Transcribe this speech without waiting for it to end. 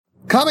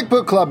Comic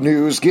Book Club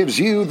News gives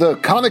you the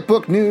comic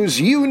book news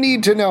you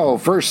need to know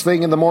first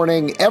thing in the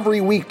morning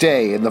every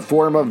weekday in the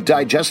form of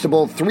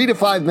digestible 3 to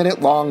 5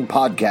 minute long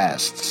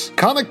podcasts.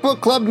 Comic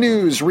Book Club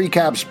News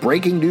recaps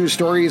breaking news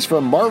stories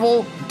from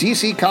Marvel,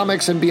 DC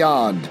Comics, and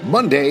beyond,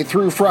 Monday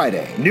through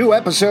Friday. New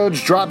episodes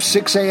drop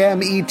 6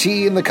 a.m. ET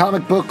in the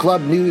Comic Book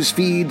Club News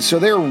feed, so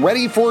they're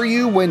ready for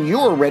you when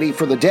you're ready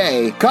for the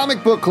day.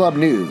 Comic Book Club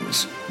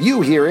News.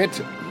 You hear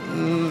it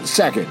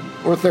second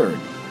or third,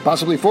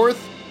 possibly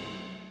fourth.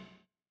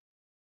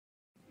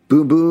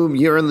 Boom Boom,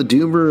 you're in the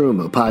Doom Room,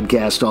 a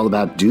podcast all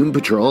about Doom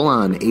Patrol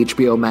on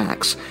HBO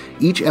Max.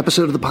 Each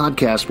episode of the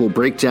podcast will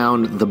break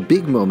down the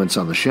big moments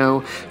on the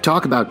show,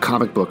 talk about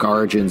comic book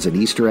origins and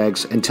Easter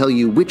eggs, and tell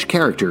you which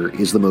character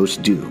is the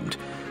most doomed.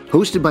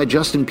 Hosted by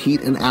Justin,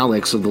 Pete, and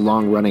Alex of the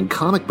long-running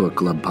Comic Book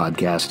Club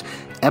podcast,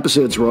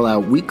 episodes roll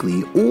out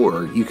weekly,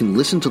 or you can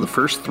listen to the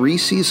first 3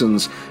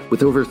 seasons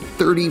with over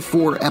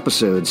 34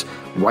 episodes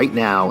right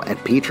now at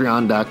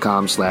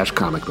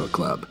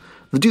patreon.com/comicbookclub.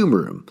 The Doom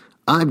Room.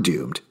 I'm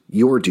doomed.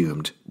 You're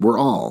doomed. We're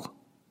all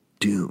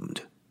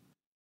doomed.